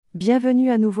Bienvenue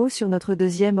à nouveau sur notre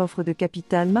deuxième offre de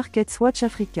Capital Markets Watch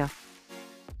Africa.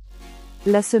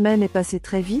 La semaine est passée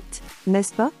très vite,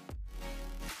 n'est-ce pas?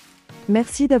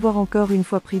 Merci d'avoir encore une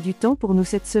fois pris du temps pour nous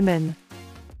cette semaine.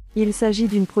 Il s'agit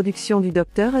d'une production du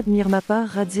Dr Admir Mapar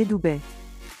Radze Doubet.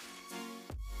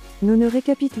 Nous ne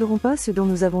récapitulerons pas ce dont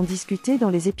nous avons discuté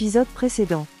dans les épisodes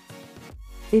précédents.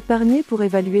 Épargnez pour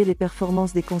évaluer les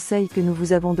performances des conseils que nous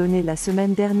vous avons donnés la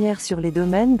semaine dernière sur les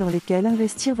domaines dans lesquels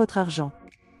investir votre argent.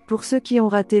 Pour ceux qui ont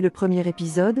raté le premier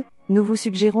épisode, nous vous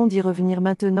suggérons d'y revenir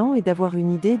maintenant et d'avoir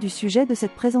une idée du sujet de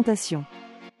cette présentation.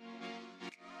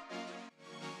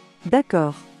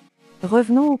 D'accord.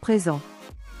 Revenons au présent.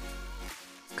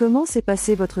 Comment s'est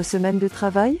passée votre semaine de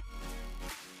travail?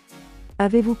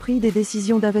 Avez-vous pris des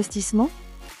décisions d'investissement?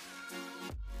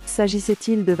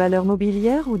 S'agissait-il de valeurs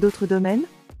mobilières ou d'autres domaines?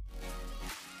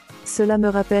 Cela me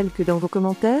rappelle que dans vos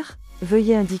commentaires,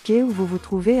 veuillez indiquer où vous vous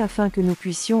trouvez afin que nous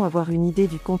puissions avoir une idée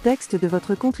du contexte de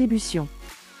votre contribution.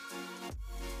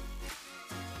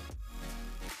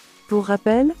 Pour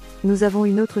rappel, nous avons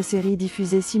une autre série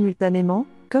diffusée simultanément,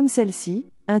 comme celle-ci,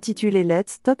 intitulée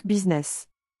Let's Talk Business.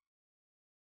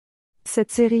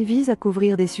 Cette série vise à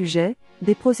couvrir des sujets,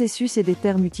 des processus et des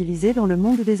termes utilisés dans le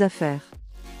monde des affaires.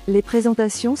 Les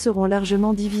présentations seront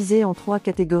largement divisées en 3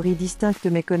 catégories distinctes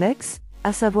mais connexes,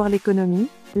 à savoir l'économie,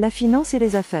 la finance et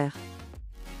les affaires.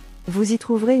 Vous y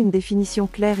trouverez une définition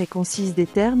claire et concise des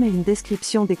termes et une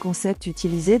description des concepts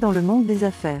utilisés dans le monde des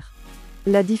affaires.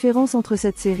 La différence entre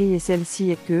cette série et celle-ci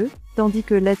est que, tandis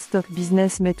que Let's Talk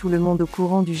Business met tout le monde au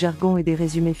courant du jargon et des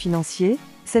résumés financiers,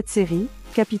 cette série,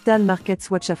 Capital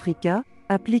Markets Watch Africa,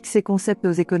 applique ces concepts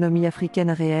aux économies africaines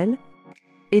réelles,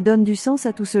 et donne du sens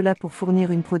à tout cela pour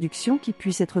fournir une production qui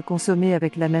puisse être consommée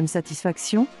avec la même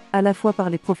satisfaction, à la fois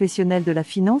par les professionnels de la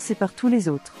finance et par tous les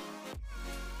autres.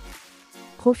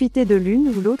 Profitez de l'une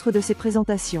ou l'autre de ces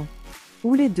présentations.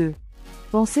 Ou les deux.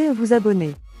 Pensez à vous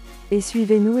abonner. Et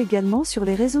suivez-nous également sur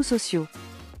les réseaux sociaux.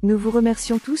 Nous vous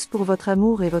remercions tous pour votre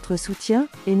amour et votre soutien,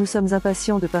 et nous sommes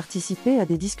impatients de participer à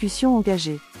des discussions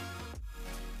engagées.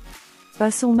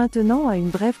 Passons maintenant à une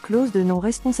brève clause de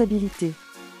non-responsabilité.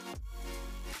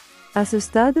 À ce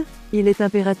stade, il est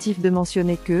impératif de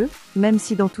mentionner que, même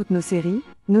si dans toutes nos séries,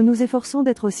 nous nous efforçons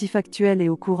d'être aussi factuels et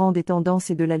au courant des tendances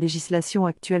et de la législation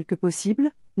actuelle que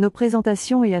possible, nos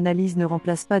présentations et analyses ne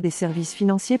remplacent pas des services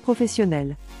financiers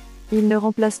professionnels. Ils ne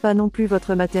remplacent pas non plus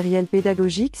votre matériel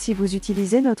pédagogique si vous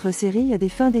utilisez notre série à des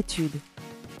fins d'études.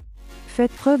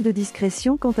 Faites preuve de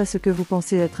discrétion quant à ce que vous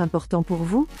pensez être important pour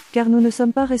vous, car nous ne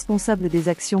sommes pas responsables des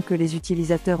actions que les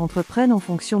utilisateurs entreprennent en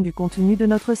fonction du contenu de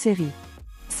notre série.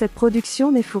 Cette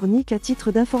production n'est fournie qu'à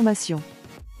titre d'information.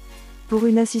 Pour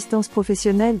une assistance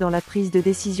professionnelle dans la prise de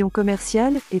décision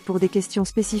commerciale et pour des questions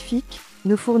spécifiques,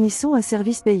 nous fournissons un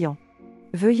service payant.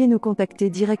 Veuillez nous contacter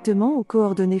directement aux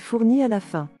coordonnées fournies à la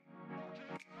fin.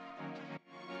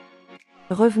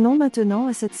 Revenons maintenant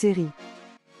à cette série.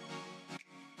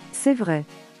 C'est vrai.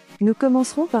 Nous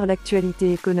commencerons par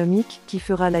l'actualité économique qui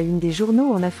fera la une des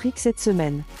journaux en Afrique cette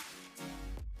semaine.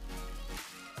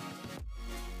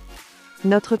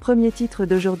 Notre premier titre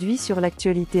d'aujourd'hui sur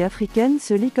l'actualité africaine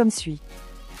se lit comme suit.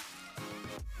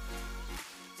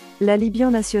 La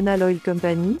Libyan National Oil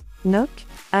Company, NOC,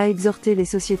 a exhorté les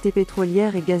sociétés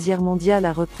pétrolières et gazières mondiales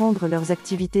à reprendre leurs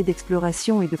activités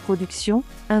d'exploration et de production,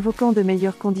 invoquant de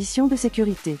meilleures conditions de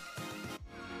sécurité.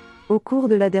 Au cours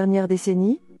de la dernière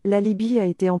décennie, la Libye a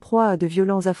été en proie à de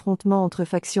violents affrontements entre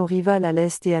factions rivales à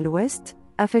l'est et à l'ouest,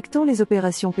 affectant les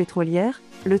opérations pétrolières,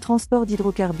 le transport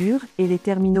d'hydrocarbures et les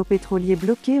terminaux pétroliers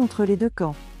bloqués entre les deux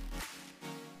camps.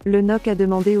 Le NOC a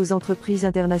demandé aux entreprises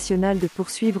internationales de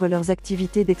poursuivre leurs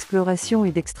activités d'exploration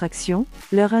et d'extraction,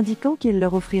 leur indiquant qu'ils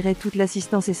leur offriraient toute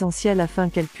l'assistance essentielle afin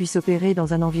qu'elles puissent opérer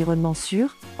dans un environnement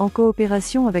sûr, en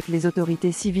coopération avec les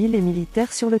autorités civiles et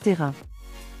militaires sur le terrain.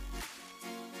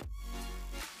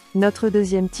 Notre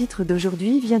deuxième titre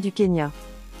d'aujourd'hui vient du Kenya.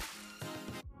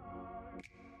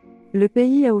 Le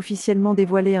pays a officiellement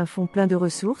dévoilé un fonds plein de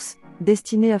ressources,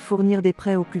 destiné à fournir des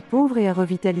prêts aux plus pauvres et à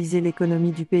revitaliser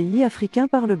l'économie du pays africain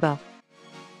par le bas.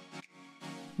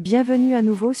 Bienvenue à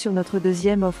nouveau sur notre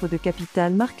deuxième offre de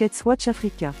Capital Markets Watch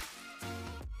Africa.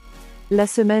 La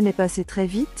semaine est passée très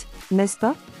vite, n'est-ce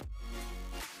pas?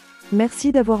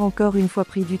 Merci d'avoir encore une fois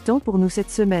pris du temps pour nous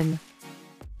cette semaine.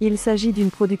 Il s'agit d'une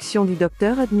production du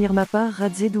Dr Admir Mapar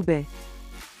Radze Doubet.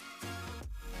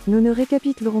 Nous ne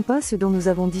récapitulerons pas ce dont nous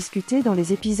avons discuté dans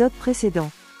les épisodes précédents.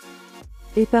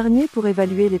 Épargnez pour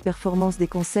évaluer les performances des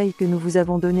conseils que nous vous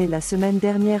avons donnés la semaine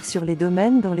dernière sur les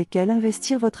domaines dans lesquels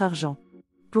investir votre argent.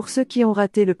 Pour ceux qui ont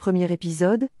raté le premier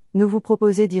épisode, nous vous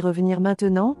proposons d'y revenir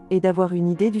maintenant et d'avoir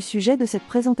une idée du sujet de cette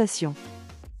présentation.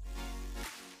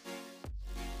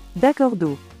 D'accord.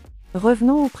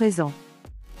 Revenons au présent.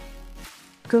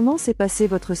 Comment s'est passée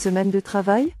votre semaine de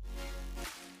travail?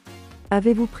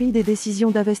 Avez-vous pris des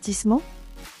décisions d'investissement?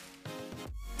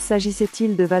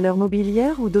 S'agissait-il de valeurs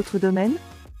mobilières ou d'autres domaines?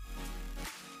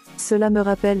 Cela me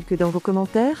rappelle que dans vos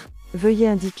commentaires, veuillez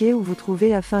indiquer où vous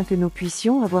trouvez afin que nous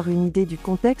puissions avoir une idée du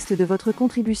contexte de votre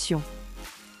contribution.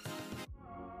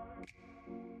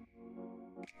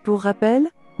 Pour rappel,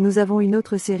 nous avons une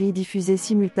autre série diffusée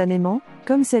simultanément,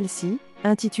 comme celle-ci,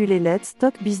 intitulée Let's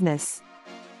Talk Business.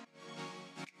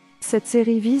 Cette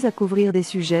série vise à couvrir des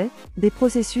sujets, des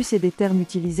processus et des termes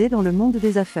utilisés dans le monde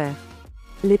des affaires.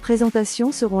 Les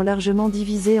présentations seront largement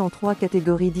divisées en 3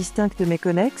 catégories distinctes mais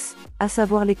connexes, à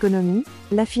savoir l'économie,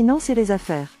 la finance et les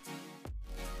affaires.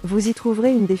 Vous y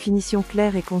trouverez une définition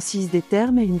claire et concise des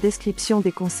termes et une description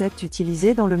des concepts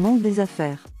utilisés dans le monde des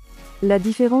affaires. La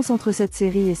différence entre cette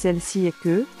série et celle-ci est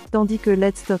que, tandis que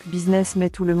Let's Talk Business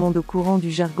met tout le monde au courant du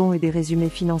jargon et des résumés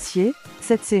financiers,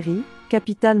 cette série,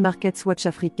 Capital Markets Watch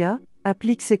Africa,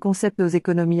 applique ces concepts aux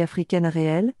économies africaines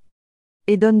réelles,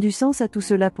 et donne du sens à tout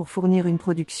cela pour fournir une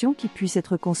production qui puisse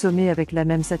être consommée avec la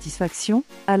même satisfaction,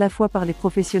 à la fois par les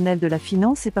professionnels de la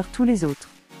finance et par tous les autres.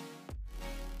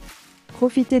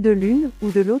 Profitez de l'une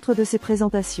ou de l'autre de ces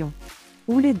présentations.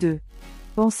 Ou les deux.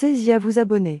 Pensez-y à vous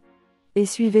abonner. Et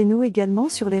suivez-nous également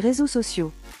sur les réseaux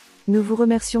sociaux. Nous vous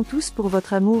remercions tous pour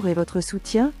votre amour et votre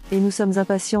soutien, et nous sommes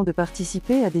impatients de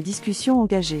participer à des discussions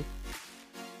engagées.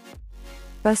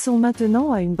 Passons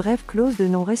maintenant à une brève clause de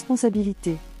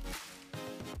non-responsabilité.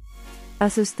 À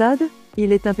ce stade,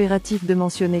 il est impératif de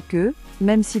mentionner que,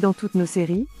 même si dans toutes nos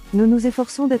séries, nous nous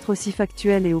efforçons d'être aussi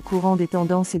factuels et au courant des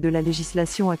tendances et de la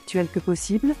législation actuelle que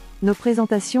possible, nos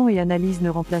présentations et analyses ne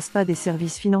remplacent pas des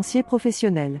services financiers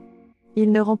professionnels.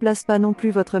 Ils ne remplacent pas non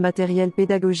plus votre matériel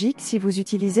pédagogique si vous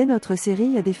utilisez notre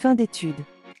série à des fins d'études.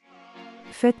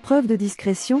 Faites preuve de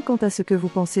discrétion quant à ce que vous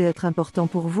pensez être important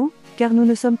pour vous, car nous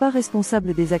ne sommes pas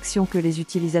responsables des actions que les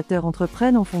utilisateurs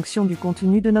entreprennent en fonction du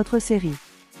contenu de notre série.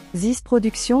 This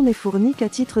Production n'est fournie qu'à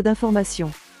titre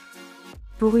d'information.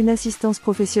 Pour une assistance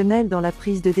professionnelle dans la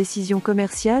prise de décision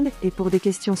commerciale et pour des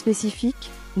questions spécifiques,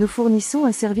 nous fournissons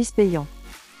un service payant.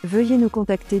 Veuillez nous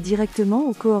contacter directement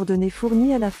aux coordonnées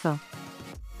fournies à la fin.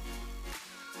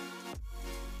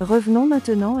 Revenons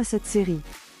maintenant à cette série.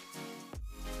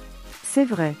 C'est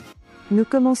vrai. Nous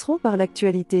commencerons par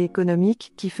l'actualité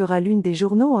économique qui fera l'une des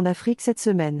journaux en Afrique cette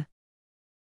semaine.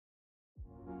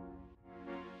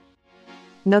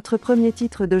 Notre premier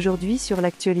titre d'aujourd'hui sur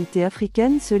l'actualité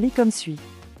africaine se lit comme suit.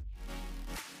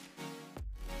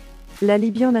 La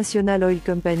Libyan National Oil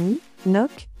Company,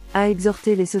 NOC, a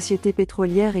exhorté les sociétés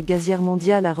pétrolières et gazières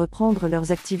mondiales à reprendre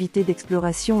leurs activités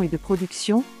d'exploration et de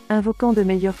production, invoquant de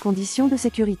meilleures conditions de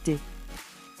sécurité.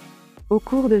 Au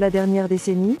cours de la dernière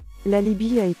décennie, la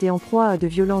Libye a été en proie à de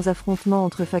violents affrontements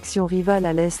entre factions rivales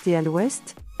à l'est et à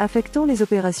l'ouest, affectant les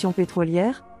opérations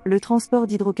pétrolières, le transport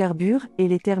d'hydrocarbures et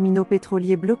les terminaux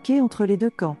pétroliers bloqués entre les deux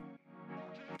camps.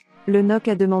 Le NOC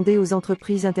a demandé aux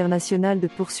entreprises internationales de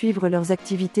poursuivre leurs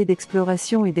activités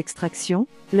d'exploration et d'extraction,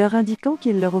 leur indiquant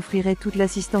qu'il leur offrirait toute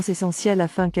l'assistance essentielle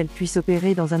afin qu'elles puissent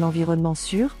opérer dans un environnement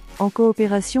sûr, en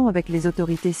coopération avec les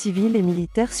autorités civiles et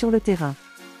militaires sur le terrain.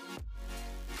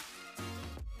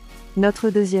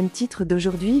 Notre deuxième titre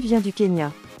d'aujourd'hui vient du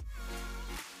Kenya.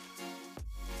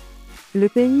 Le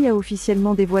pays a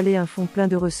officiellement dévoilé un fonds plein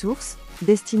de ressources,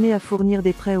 destiné à fournir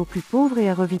des prêts aux plus pauvres et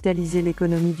à revitaliser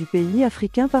l'économie du pays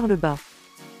africain par le bas.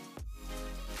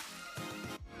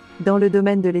 Dans le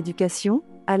domaine de l'éducation,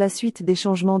 à la suite des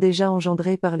changements déjà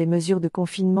engendrés par les mesures de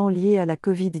confinement liées à la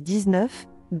Covid-19,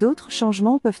 d'autres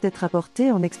changements peuvent être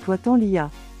apportés en exploitant l'IA.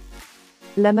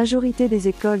 La majorité des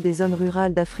écoles des zones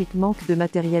rurales d'Afrique manquent de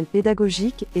matériel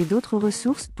pédagogique et d'autres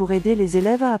ressources pour aider les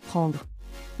élèves à apprendre.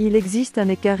 Il existe un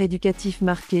écart éducatif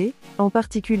marqué, en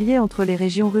particulier entre les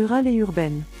régions rurales et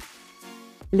urbaines.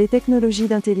 Les technologies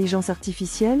d'intelligence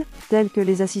artificielle, telles que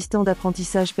les assistants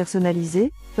d'apprentissage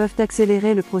personnalisés, peuvent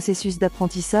accélérer le processus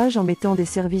d'apprentissage en mettant des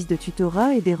services de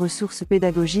tutorat et des ressources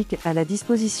pédagogiques à la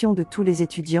disposition de tous les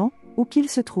étudiants, où qu'ils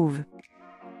se trouvent.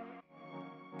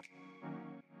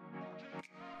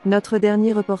 Notre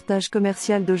dernier reportage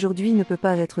commercial d'aujourd'hui ne peut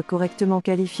pas être correctement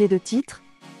qualifié de titre,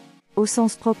 au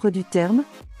sens propre du terme,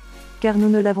 car nous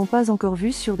ne l'avons pas encore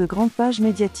vu sur de grandes pages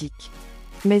médiatiques.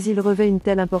 Mais il revêt une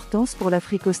telle importance pour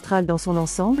l'Afrique australe dans son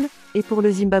ensemble, et pour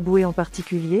le Zimbabwe en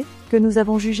particulier, que nous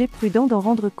avons jugé prudent d'en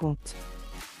rendre compte.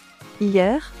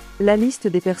 Hier, la liste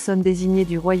des personnes désignées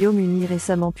du Royaume-Uni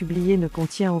récemment publiée ne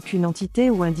contient aucune entité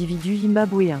ou individu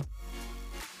zimbabwéen.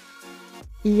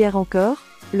 Hier encore,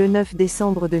 Le 9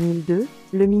 décembre 2002,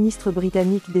 le ministre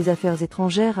britannique des Affaires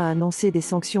étrangères a annoncé des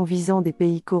sanctions visant des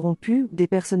pays corrompus ou des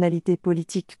personnalités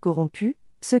politiques corrompues,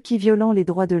 ceux qui violant les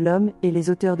droits de l'homme et les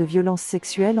auteurs de violences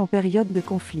sexuelles en période de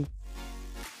conflit.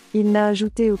 Il n'a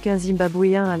ajouté aucun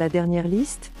Zimbabwéen à la dernière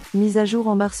liste, mise à jour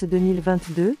en mars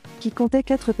 2022, qui comptait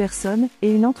 4 personnes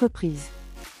et une entreprise.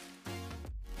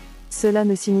 Cela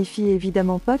ne signifie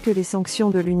évidemment pas que les sanctions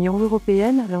de l'Union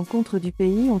européenne à l'encontre du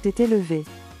pays ont été levées.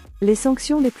 Les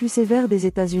sanctions les plus sévères des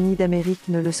États-Unis d'Amérique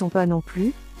ne le sont pas non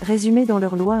plus, résumées dans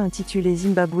leur loi intitulée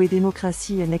Zimbabwe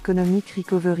Democracy and Economic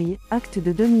Recovery Act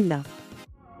de 2001.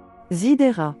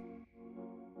 ZIDERA.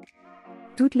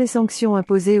 Toutes les sanctions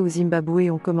imposées au Zimbabwe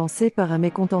ont commencé par un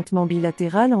mécontentement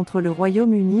bilatéral entre le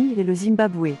Royaume-Uni et le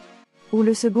Zimbabwe, où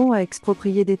le second a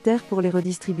exproprié des terres pour les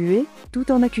redistribuer,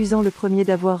 tout en accusant le premier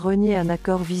d'avoir renié un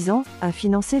accord visant à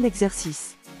financer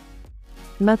l'exercice.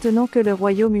 Maintenant que le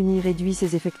Royaume-Uni réduit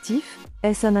ses effectifs,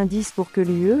 est-ce un indice pour que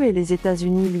l'UE et les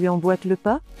États-Unis lui emboîtent le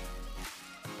pas?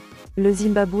 Le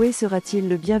Zimbabwe sera-t-il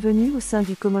le bienvenu au sein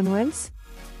du Commonwealth?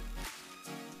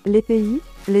 Les pays,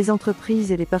 les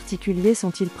entreprises et les particuliers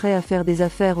sont-ils prêts à faire des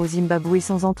affaires au Zimbabwe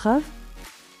sans entrave?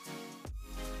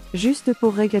 Juste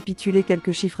pour récapituler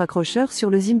quelques chiffres accrocheurs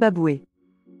sur le Zimbabwe.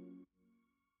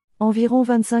 Environ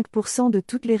 25% de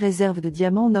toutes les réserves de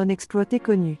diamants non exploitées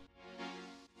connues.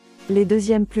 Les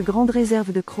deuxièmes plus grandes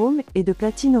réserves de chrome et de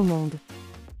platine au monde.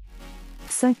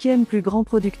 5e plus grand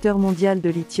producteur mondial de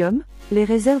lithium, les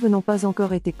réserves n'ont pas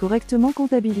encore été correctement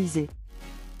comptabilisées.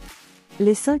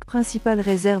 Les 5 principales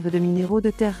réserves de minéraux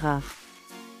de terres rares.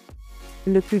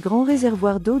 Le plus grand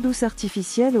réservoir d'eau douce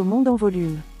artificielle au monde en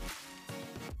volume.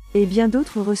 Et bien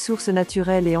d'autres ressources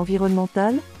naturelles et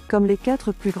environnementales, comme les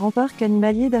 4 plus grands parcs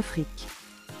animaliers d'Afrique.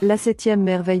 La 7e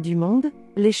merveille du monde,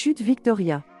 les chutes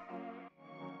Victoria.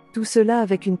 Tout cela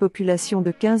avec une population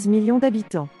de 15 millions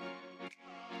d'habitants.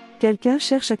 Quelqu'un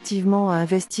cherche activement à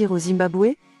investir au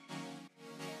Zimbabwe?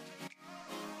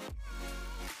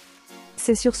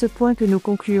 C'est sur ce point que nous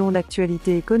concluons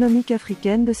l'actualité économique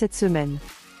africaine de cette semaine.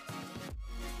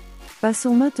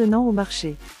 Passons maintenant au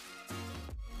marché.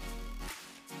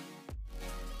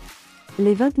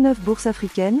 Les 29 bourses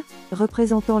africaines,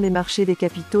 représentant les marchés des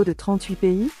capitaux de 38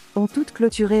 pays, ont toutes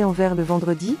clôturé en vert le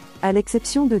vendredi, à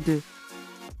l'exception de 2.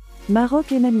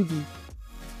 Maroc et Namibie.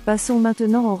 Passons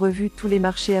maintenant en revue tous les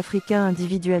marchés africains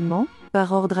individuellement,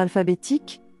 par ordre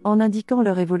alphabétique, en indiquant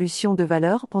leur évolution de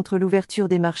valeur entre l'ouverture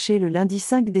des marchés le lundi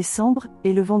 5 décembre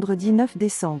et le vendredi 9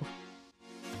 décembre.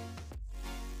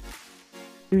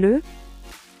 Le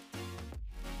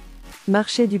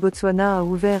marché du Botswana a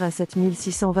ouvert à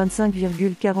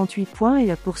 7625,48 points et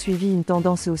a poursuivi une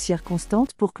tendance haussière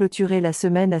constante pour clôturer la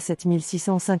semaine à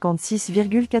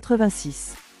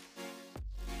 7656,86.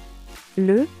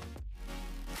 Le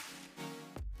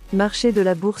marché de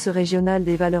la Bourse régionale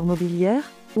des valeurs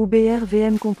mobilières, ou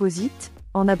BRVM Composite,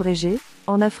 en abrégé,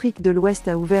 en Afrique de l'Ouest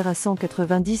a ouvert à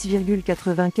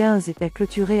 190,95 et a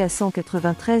clôturé à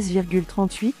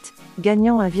 193,38,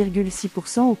 gagnant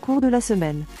 1,6% au cours de la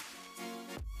semaine.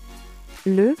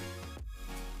 Le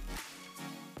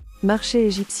marché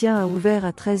égyptien a ouvert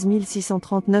à 13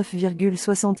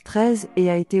 639,73 et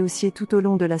a été haussier tout au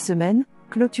long de la semaine,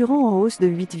 clôturant en hausse de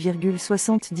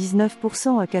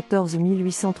 8,79% à 14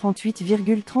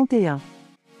 838,31.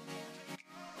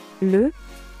 Le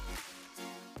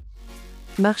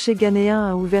marché ghanéen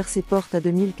a ouvert ses portes à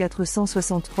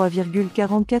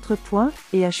 2463,44 points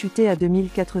et a chuté à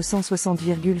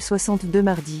 2460,62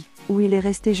 mardi, où il est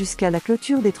resté jusqu'à la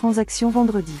clôture des transactions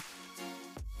vendredi.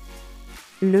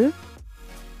 Le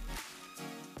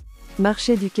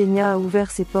marché du Kenya a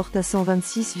ouvert ses portes à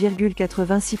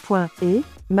 126,86 points et,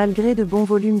 malgré de bons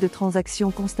volumes de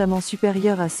transactions constamment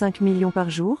supérieurs à 5 millions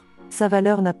par jour, sa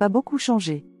valeur n'a pas beaucoup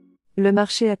changé. Le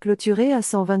marché a clôturé à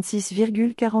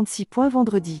 126,46 points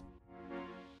vendredi.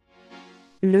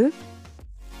 Le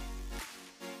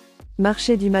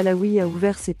marché du Malawi a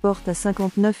ouvert ses portes à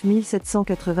 59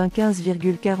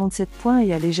 795,47 points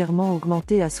et a légèrement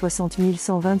augmenté à 60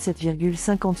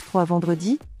 127,53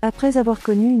 vendredi, après avoir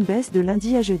connu une baisse de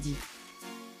lundi à jeudi.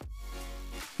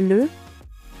 Le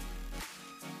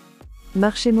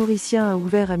marché mauricien a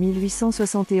ouvert à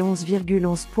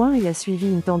 1871,11 points et a suivi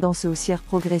une tendance haussière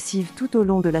progressive tout au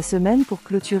long de la semaine pour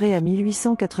clôturer à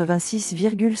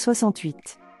 1886,68.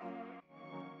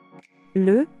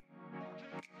 Le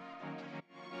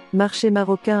marché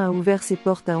marocain a ouvert ses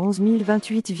portes à 11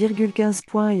 028,15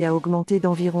 points et a augmenté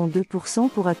d'environ 2%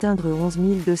 pour atteindre 11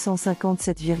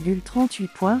 257,38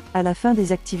 points à la fin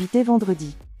des activités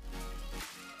vendredi.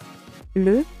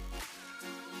 Le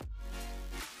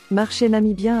Marché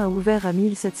namibien a ouvert à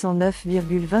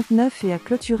 1709,29 et a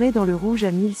clôturé dans le rouge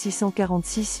à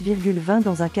 1646,20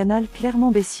 dans un canal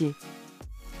clairement baissier.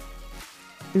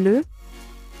 Le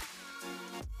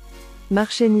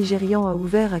marché nigérian a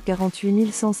ouvert à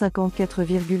 48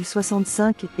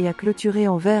 154,65 et a clôturé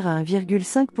en vert à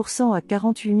 1,5% à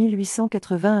 48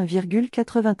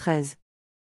 881,93.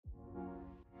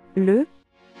 Le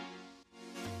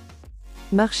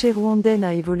marché rwandais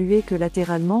n'a évolué que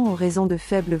latéralement en raison de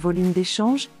faibles volumes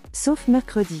d'échanges, sauf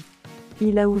mercredi.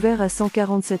 Il a ouvert à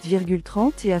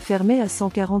 147,30 et a fermé à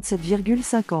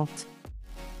 147,50.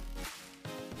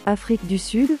 Afrique du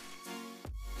Sud.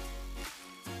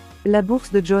 La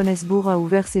bourse de Johannesburg a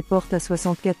ouvert ses portes à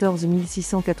 74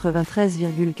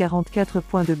 693,44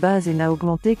 points de base et n'a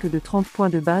augmenté que de 30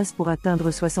 points de base pour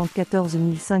atteindre 74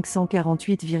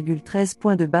 548,13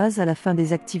 points de base à la fin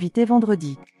des activités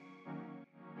vendredi.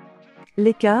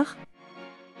 L'écart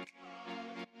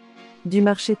du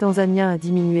marché tanzanien a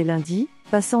diminué lundi,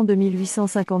 passant de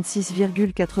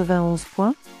 1856,91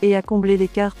 points, et a comblé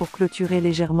l'écart pour clôturer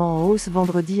légèrement en hausse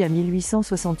vendredi à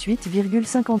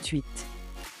 1868,58.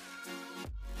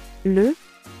 Le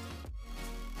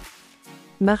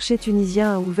marché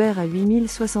tunisien a ouvert à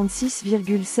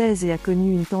 8066,16 et a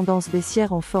connu une tendance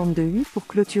baissière en forme de U pour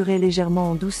clôturer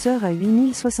légèrement en douceur à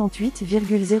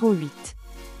 8068,08.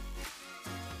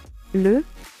 Le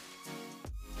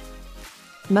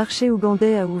marché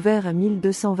ougandais a ouvert à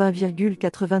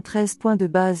 1220,93 points de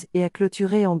base et a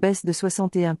clôturé en baisse de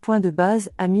 61 points de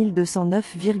base à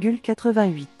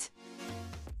 1209,88.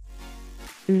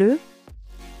 Le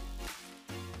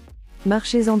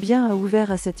marché zambien a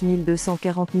ouvert à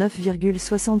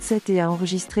 7249,67 et a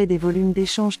enregistré des volumes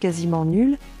d'échange quasiment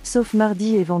nuls, sauf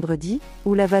mardi et vendredi,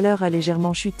 où la valeur a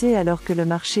légèrement chuté alors que le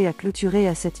marché a clôturé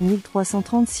à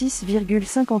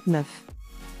 7336,59.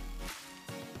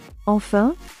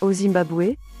 Enfin, au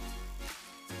Zimbabwe,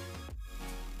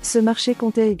 ce marché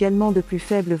comptait également de plus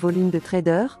faibles volumes de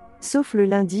traders, sauf le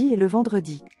lundi et le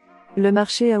vendredi. Le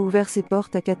marché a ouvert ses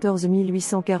portes à 14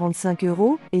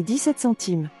 845,17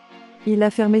 €. Il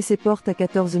a fermé ses portes à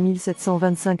 14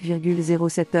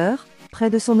 725,07 €,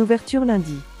 près de son ouverture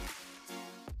lundi.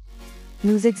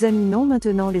 Nous examinons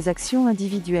maintenant les actions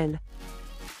individuelles.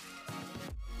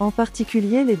 En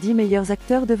particulier les 10 meilleurs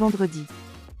acteurs de vendredi.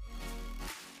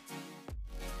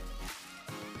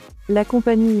 La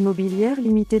compagnie immobilière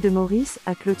limitée de Maurice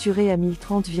a clôturé à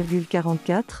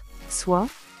 1030,44, soit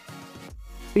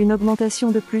une augmentation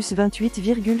de plus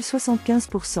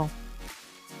 28,75%.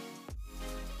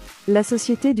 La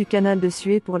Société du Canal de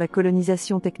Suez pour la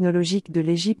colonisation technologique de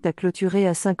l'Égypte a clôturé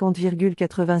à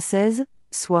 50,96,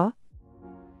 soit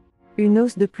une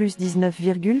hausse de plus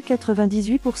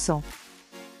 19,98%.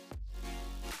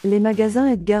 Les magasins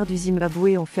Edgar du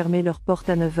Zimbabwe ont fermé leurs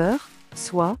portes à 9 h,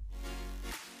 soit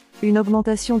une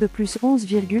augmentation de plus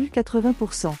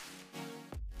 11,80%.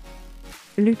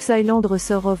 Lux Island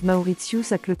Resort of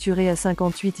Mauritius a clôturé à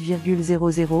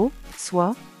 58,00,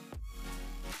 soit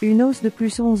une hausse de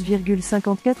plus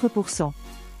 11,54%.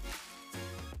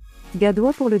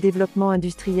 Gadois pour le développement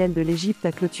industriel de l'Égypte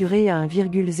a clôturé à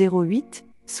 1,08,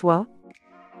 soit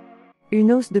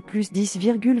une hausse de plus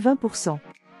 10,20%.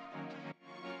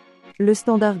 Le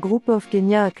Standard Group of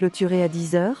Kenya a clôturé à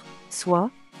 10 h, soit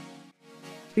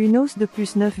une hausse de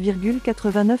plus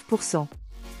 9,89%.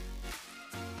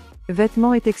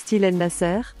 Vêtements et textiles El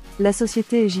Nasser, la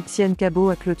société égyptienne Cabo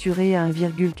a clôturé à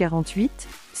 1,48,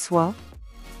 soit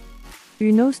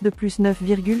une hausse de plus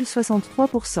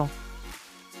 9,63%.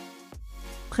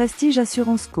 Prestige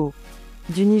Assurance Co.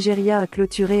 du Nigeria a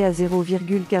clôturé à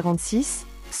 0,46,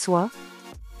 soit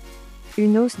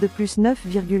une hausse de plus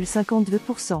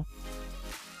 9,52%.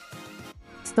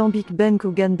 Stanbic Bank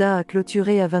Ouganda a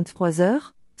clôturé à 23 h,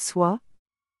 soit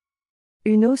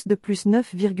une hausse de plus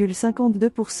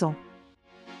 9,52%.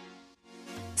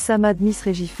 Samad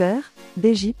Misregifer,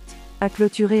 d'Égypte, a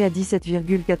clôturé à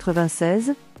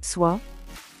 17,96, soit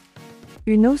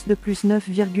une hausse de plus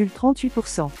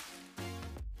 9,38%.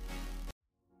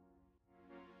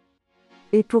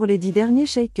 Et pour les 10 derniers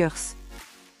shakers,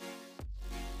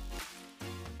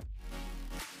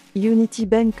 Unity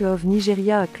Bank of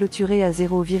Nigeria a clôturé à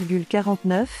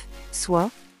 0,49, soit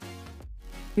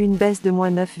une baisse de moins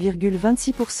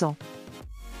 9,26%.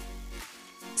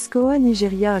 SCOA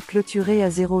Nigeria a clôturé à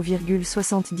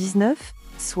 0,79,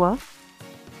 soit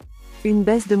une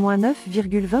baisse de moins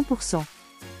 9,20%.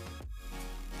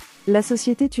 La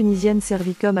société tunisienne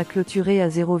Servicom a clôturé à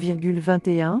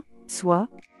 0,21, soit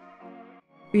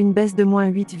une baisse de moins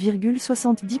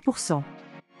 8,70%.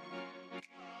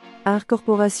 Art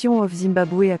Corporation of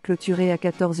Zimbabwe a clôturé à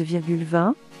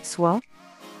 14,20, soit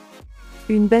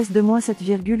Une baisse de moins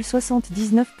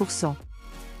 7,79%.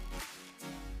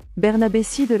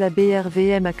 Bernabési de la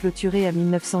BRVM a clôturé à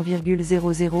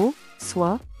 1900,00,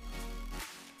 soit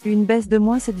une baisse de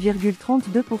moins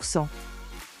 7,32%.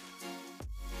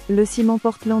 Le ciment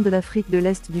Portland de l'Afrique de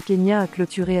l'Est du Kenya a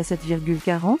clôturé à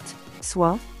 7,40,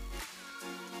 soit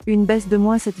une baisse de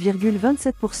moins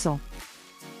 7,27%.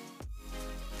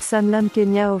 Sanlam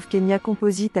Kenya of Kenya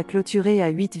Composite a clôturé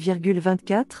à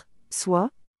 8,24, soit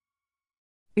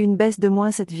une baisse de moins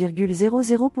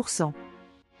 7,00%.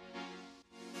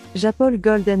 Japol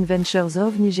Golden Ventures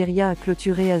of Nigeria a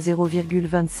clôturé à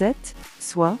 0,27,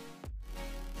 soit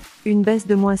une baisse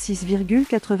de moins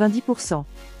 6,90%.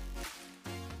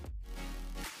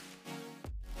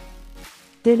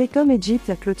 Telecom Egypt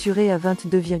a clôturé à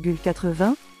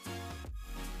 22,80,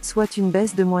 soit une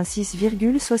baisse de moins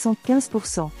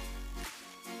 6,75%.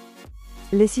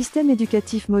 Les systèmes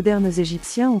éducatifs modernes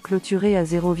égyptiens ont clôturé à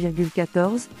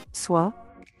 0,14, soit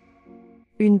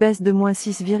une baisse de moins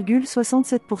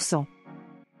 6,67%.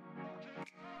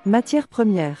 Matières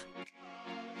premières.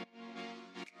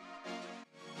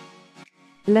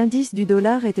 L'indice du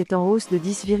dollar était en hausse de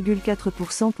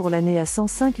 10,4% pour l'année à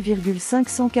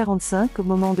 105,545 au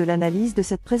moment de l'analyse de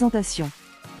cette présentation.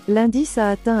 L'indice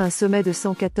a atteint un sommet de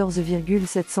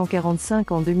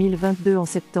 114,745 en 2022 en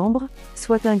septembre,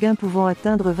 soit un gain pouvant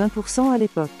atteindre 20% à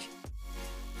l'époque.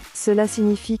 Cela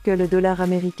signifie que le dollar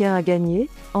américain a gagné,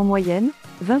 en moyenne,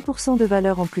 20% de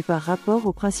valeur en plus par rapport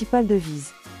aux principales devises.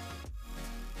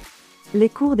 Les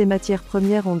cours des matières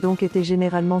premières ont donc été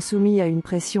généralement soumis à une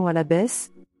pression à la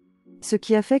baisse, ce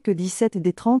qui a fait que 17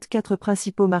 des 34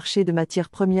 principaux marchés de matières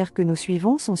premières que nous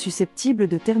suivons sont susceptibles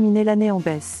de terminer l'année en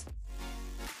baisse.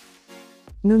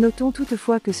 Nous notons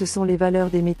toutefois que ce sont les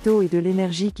valeurs des métaux et de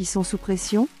l'énergie qui sont sous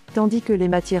pression, tandis que les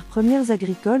matières premières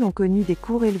agricoles ont connu des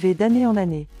cours élevés d'année en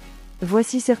année.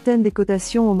 Voici certaines des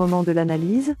cotations au moment de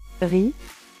l'analyse. Riz,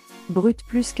 brut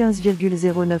plus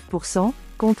 15,09%,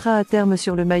 contrat à terme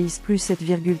sur le maïs plus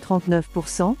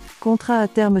 7,39%, contrat à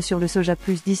terme sur le soja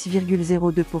plus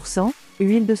 10,02%,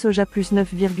 huile de soja plus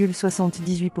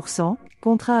 9,78%,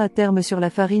 contrat à terme sur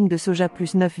la farine de soja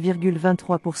plus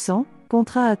 9,23%,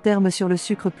 contrat à terme sur le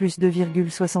sucre plus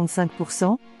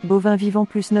 2,65%, bovin vivant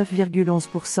plus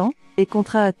 9,11%, et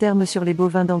contrat à terme sur les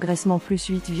bovins d'engraissement plus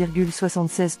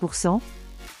 8,76%.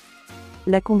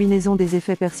 La combinaison des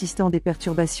effets persistants des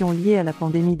perturbations liées à la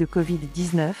pandémie de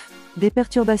Covid-19, des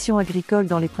perturbations agricoles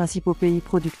dans les principaux pays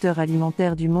producteurs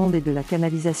alimentaires du monde et de la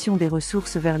canalisation des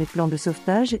ressources vers les plans de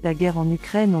sauvetage et la guerre en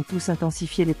Ukraine ont tous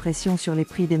intensifié les pressions sur les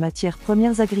prix des matières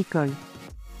premières agricoles.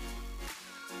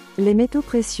 Les métaux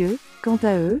précieux, quant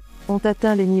à eux, ont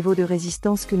atteint les niveaux de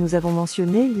résistance que nous avons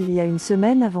mentionnés il y a une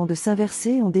semaine avant de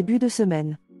s'inverser en début de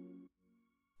semaine.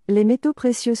 Les métaux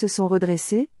précieux se sont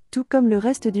redressés, tout comme le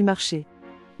reste du marché.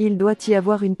 Il doit y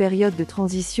avoir une période de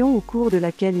transition au cours de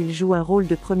laquelle ils jouent un rôle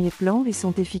de premier plan et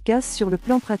sont efficaces sur le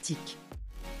plan pratique.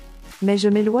 Mais je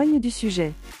m'éloigne du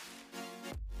sujet.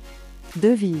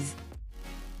 Devises.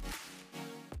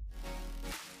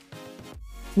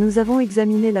 Nous avons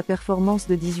examiné la performance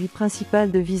de 18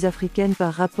 principales devises africaines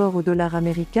par rapport au dollar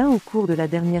américain au cours de la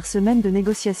dernière semaine de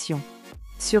négociation.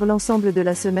 Sur l'ensemble de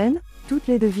la semaine, toutes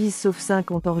les devises sauf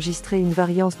 5 ont enregistré une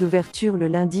variance d'ouverture le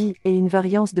lundi et une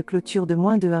variance de clôture de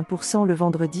moins de 1% le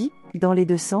vendredi, dans les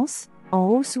deux sens, en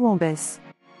hausse ou en baisse.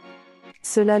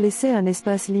 Cela laissait un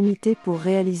espace limité pour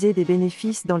réaliser des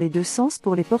bénéfices dans les deux sens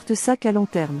pour les porte-sacs à long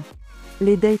terme.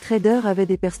 Les day traders avaient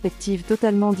des perspectives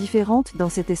totalement différentes dans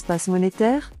cet espace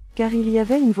monétaire, car il y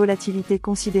avait une volatilité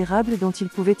considérable dont ils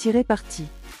pouvaient tirer parti.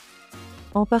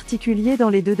 En particulier dans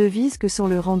les deux devises que sont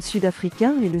le rand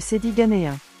sud-africain et le cedi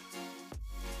ghanéen.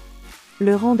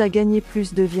 Le rand a gagné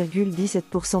plus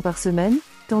 2,17% par semaine,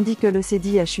 tandis que le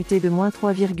cedi a chuté de moins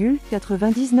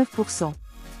 3,99%.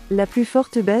 La plus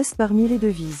forte baisse parmi les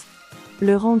devises.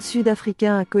 Le rand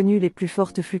sud-africain a connu les plus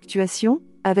fortes fluctuations,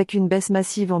 avec une baisse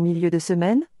massive en milieu de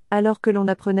semaine, alors que l'on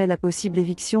apprenait la possible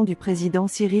éviction du président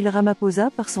Cyril Ramaphosa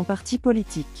par son parti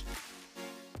politique.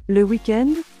 Le week-end,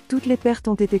 toutes les pertes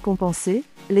ont été compensées,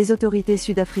 les autorités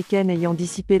sud-africaines ayant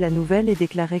dissipé la nouvelle et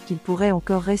déclaré qu'il pourrait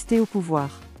encore rester au pouvoir.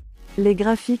 Les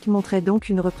graphiques montraient donc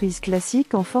une reprise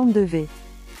classique en forme de V.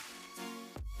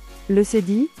 Le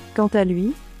cedi, quant à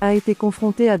lui, a été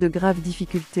confronté à de graves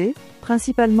difficultés,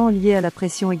 principalement liées à la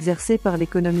pression exercée par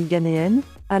l'économie ghanéenne,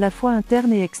 à la fois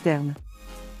interne et externe.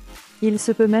 Il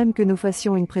se peut même que nous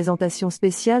fassions une présentation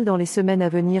spéciale dans les semaines à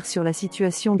venir sur la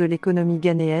situation de l'économie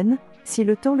ghanéenne, si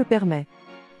le temps le permet.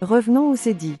 Revenons au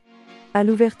cedi. À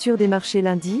l'ouverture des marchés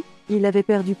lundi, il avait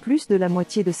perdu plus de la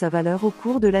moitié de sa valeur au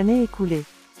cours de l'année écoulée.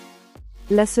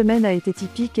 La semaine a été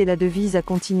typique et la devise a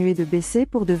continué de baisser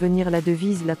pour devenir la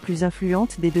devise la plus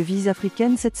influente des devises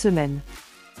africaines cette semaine.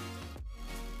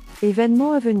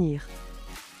 Événements à venir.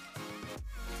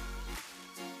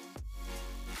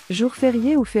 Jour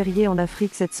férié ou férié en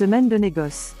Afrique cette semaine de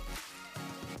négoce.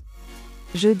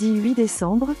 Jeudi 8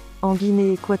 décembre, en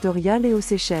Guinée équatoriale et aux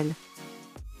Seychelles.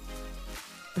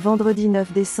 Vendredi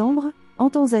 9 décembre, en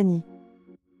Tanzanie.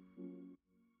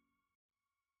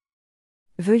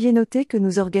 Veuillez noter que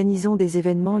nous organisons des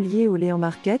événements liés au lait en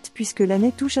market puisque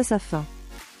l'année touche à sa fin.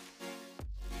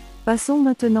 Passons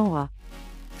maintenant à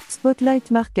Spotlight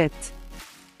Market.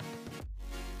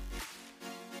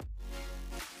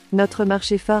 Notre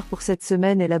marché phare pour cette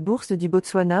semaine est la bourse du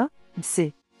Botswana,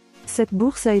 c'est. Cette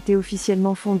bourse a été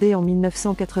officiellement fondée en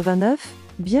 1989,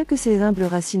 bien que ses humbles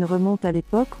racines remontent à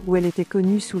l'époque où elle était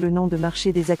connue sous le nom de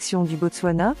marché des actions du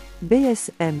Botswana,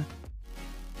 BSM.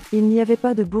 Il n'y avait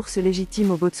pas de bourse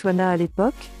légitime au Botswana à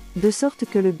l'époque, de sorte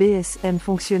que le BSM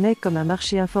fonctionnait comme un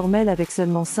marché informel avec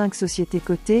seulement 5 sociétés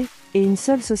cotées, et une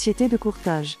seule société de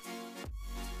courtage.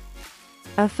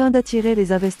 Afin d'attirer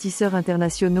les investisseurs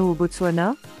internationaux au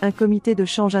Botswana, un comité de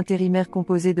change intérimaire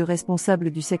composé de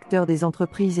responsables du secteur des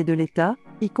entreprises et de l'État,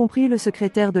 y compris le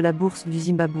secrétaire de la bourse du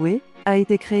Zimbabwe, a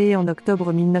été créé en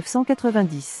octobre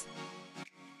 1990.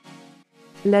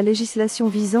 La législation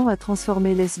visant à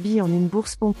transformer l'SB en une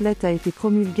bourse complète a été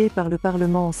promulguée par le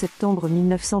Parlement en septembre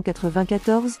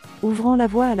 1994, ouvrant la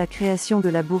voie à la création de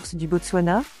la bourse du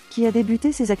Botswana, qui a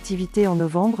débuté ses activités en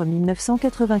novembre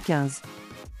 1995.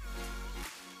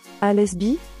 À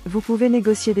l'SB, vous pouvez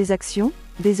négocier des actions,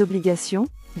 des obligations,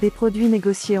 des produits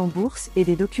négociés en bourse et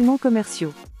des documents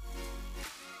commerciaux.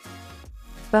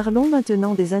 Parlons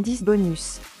maintenant des indices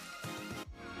bonus.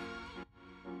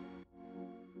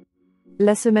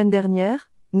 La semaine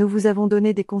dernière, nous vous avons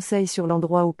donné des conseils sur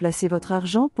l'endroit où placer votre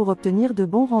argent pour obtenir de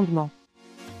bons rendements.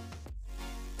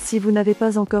 Si vous n'avez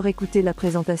pas encore écouté la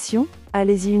présentation,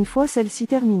 allez-y une fois celle-ci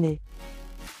terminée.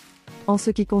 En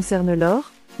ce qui concerne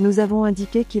l'or, nous avons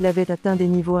indiqué qu'il avait atteint des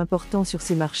niveaux importants sur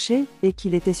ces marchés et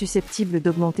qu'il était susceptible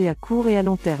d'augmenter à court et à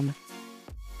long terme.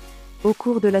 Au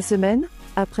cours de la semaine,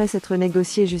 après s'être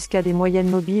négocié jusqu'à des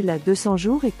moyennes mobiles à 200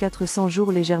 jours et 400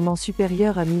 jours légèrement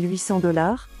supérieures à 1800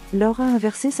 $, l'or a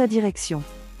inversé sa direction.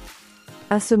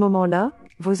 À ce moment-là,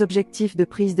 vos objectifs de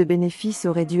prise de bénéfices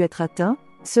auraient dû être atteints,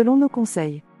 selon nos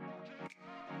conseils.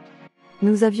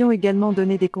 Nous avions également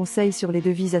donné des conseils sur les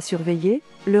devises à surveiller,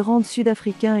 le rand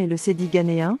sud-africain et le cedi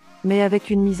ghanéen, mais avec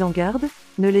une mise en garde,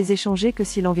 ne les échanger que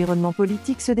si l'environnement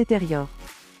politique se détériore.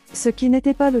 Ce qui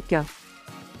n'était pas le cas.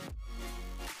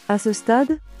 À ce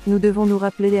stade, nous devons nous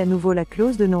rappeler à nouveau la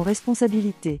clause de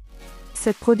non-responsabilité.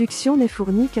 Cette production n'est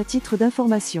fournie qu'à titre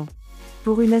d'information.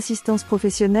 Pour une assistance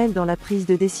professionnelle dans la prise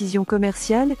de décision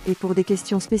commerciale et pour des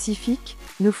questions spécifiques,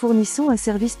 nous fournissons un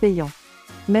service payant.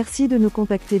 Merci de nous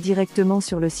contacter directement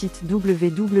sur le site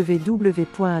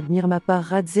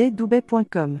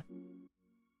www.admirmaparradzedubay.com.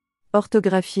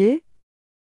 Orthographié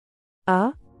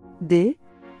A D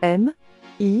M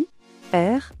I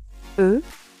R E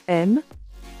M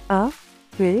A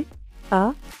P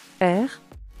A R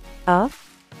A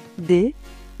D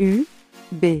U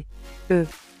B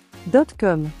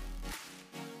E.com.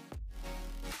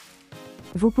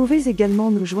 Vous pouvez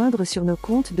également nous joindre sur nos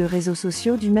comptes de réseaux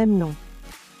sociaux du même nom.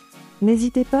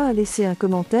 N'hésitez pas à laisser un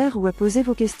commentaire ou à poser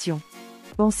vos questions.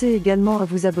 Pensez également à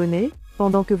vous abonner,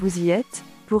 pendant que vous y êtes,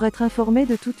 pour être informé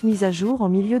de toute mise à jour en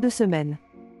milieu de semaine.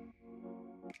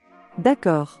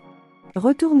 D'accord.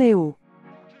 Retournez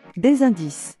des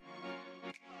indices.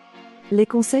 Les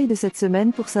conseils de cette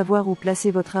semaine pour savoir où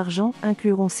placer votre argent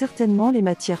incluront certainement les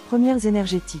matières premières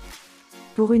énergétiques.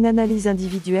 Pour une analyse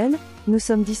individuelle, nous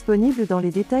sommes disponibles dans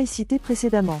les détails cités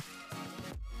précédemment.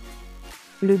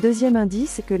 Le deuxième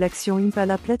indice est que l'action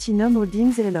Impala Platinum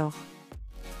Holdings est l'or.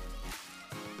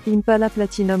 Impala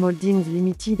Platinum Holdings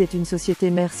Limited est une société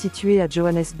mère située à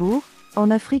Johannesburg,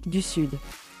 en Afrique du Sud.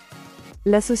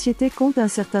 La société compte un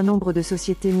certain nombre de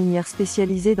sociétés minières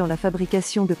spécialisées dans la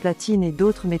fabrication de platine et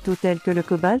d'autres métaux tels que le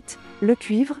cobalt, le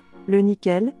cuivre, le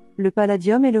nickel, le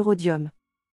palladium et le rhodium.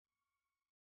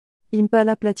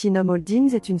 Impala Platinum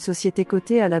Holdings est une société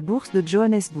cotée à la bourse de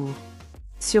Johannesburg.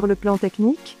 Sur le plan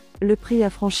technique, le prix a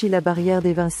franchi la barrière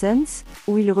des 20 cents,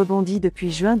 où il rebondit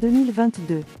depuis juin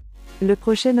 2022. Le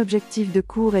prochain objectif de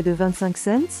cours est de 25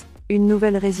 cents, une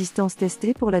nouvelle résistance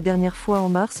testée pour la dernière fois en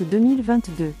mars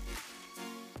 2022.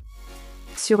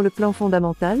 Sur le plan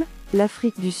fondamental,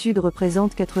 l'Afrique du Sud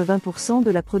représente 80%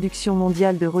 de la production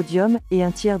mondiale de rhodium et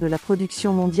un tiers de la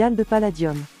production mondiale de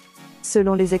palladium.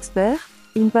 Selon les experts,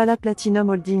 Impala Platinum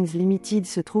Holdings Limited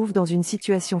se trouve dans une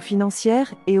situation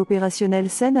financière et opérationnelle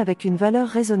saine avec une valeur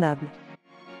raisonnable.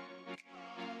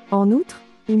 En outre,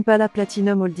 Impala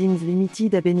Platinum Holdings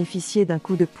Limited a bénéficié d'un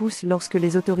coup de pouce lorsque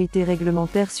les autorités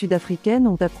réglementaires sud-africaines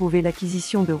ont approuvé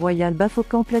l'acquisition de Royal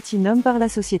Bafokeng Platinum par la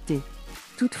société.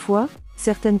 Toutefois,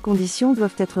 certaines conditions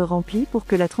doivent être remplies pour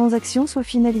que la transaction soit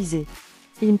finalisée.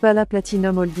 Impala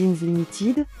Platinum Holdings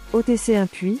Limited, OTC1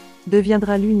 puis,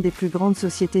 deviendra l'une des plus grandes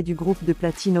sociétés du groupe de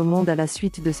platine au monde à la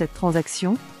suite de cette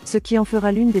transaction, ce qui en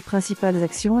fera l'une des principales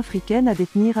actions africaines à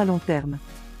détenir à long terme.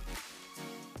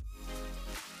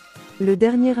 Le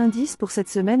dernier indice pour cette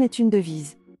semaine est une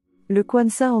devise. Le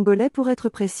kwanza angolais pour être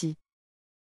précis.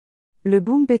 Le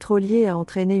boom pétrolier a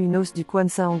entraîné une hausse du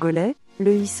kwanza angolais,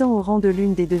 le hissant au rang de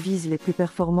l'une des devises les plus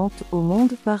performantes au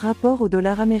monde par rapport au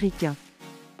dollar américain.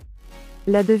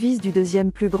 La devise du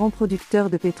deuxième plus grand producteur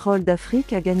de pétrole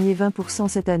d'Afrique a gagné 20%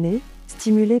 cette année,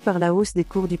 stimulée par la hausse des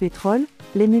cours du pétrole,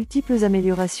 les multiples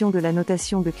améliorations de la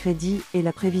notation de crédit et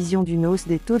la prévision d'une hausse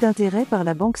des taux d'intérêt par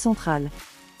la Banque centrale.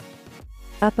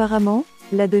 Apparemment,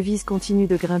 la devise continue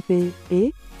de grimper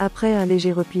et, après un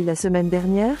léger repli la semaine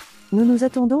dernière, nous nous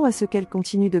attendons à ce qu'elle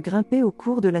continue de grimper au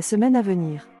cours de la semaine à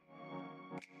venir.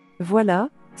 Voilà,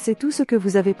 c'est tout ce que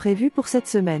vous avez prévu pour cette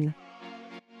semaine.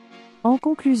 En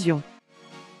conclusion,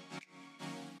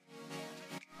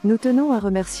 nous tenons à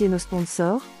remercier nos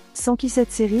sponsors, sans qui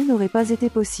cette série n'aurait pas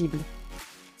été possible.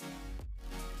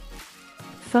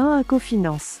 Fin à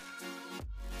Cofinance.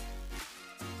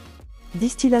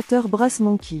 Distillateur Brass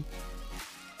Monkey.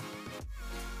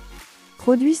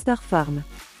 Produit Star Farm.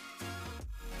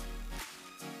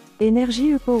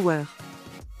 Énergie E-Power.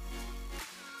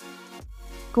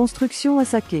 Construction à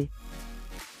Saké.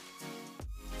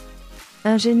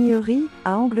 Ingénierie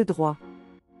à angle droit.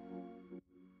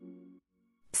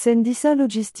 Sendisa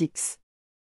Logistics.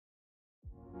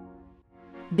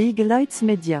 Big Lights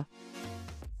Media.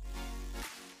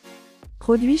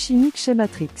 Produits chimiques chez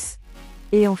Matrix.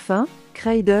 Et enfin,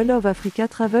 Cradle of Africa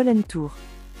Travel and Tour.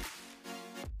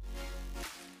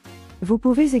 Vous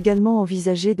pouvez également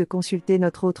envisager de consulter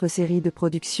notre autre série de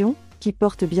production, qui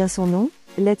porte bien son nom,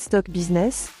 Let's Talk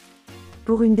Business,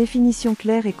 pour une définition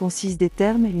claire et concise des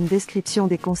termes et une description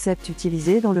des concepts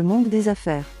utilisés dans le monde des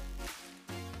affaires.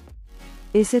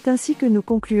 Et c'est ainsi que nous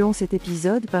concluons cet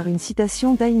épisode par une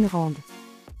citation d'Ayn Rand.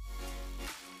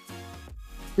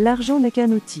 L'argent n'est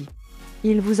qu'un outil.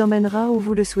 Il vous emmènera où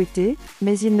vous le souhaitez,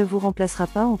 mais il ne vous remplacera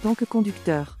pas en tant que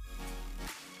conducteur.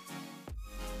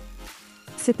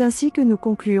 C'est ainsi que nous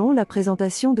concluons la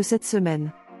présentation de cette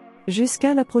semaine.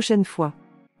 Jusqu'à la prochaine fois.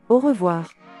 Au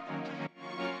revoir.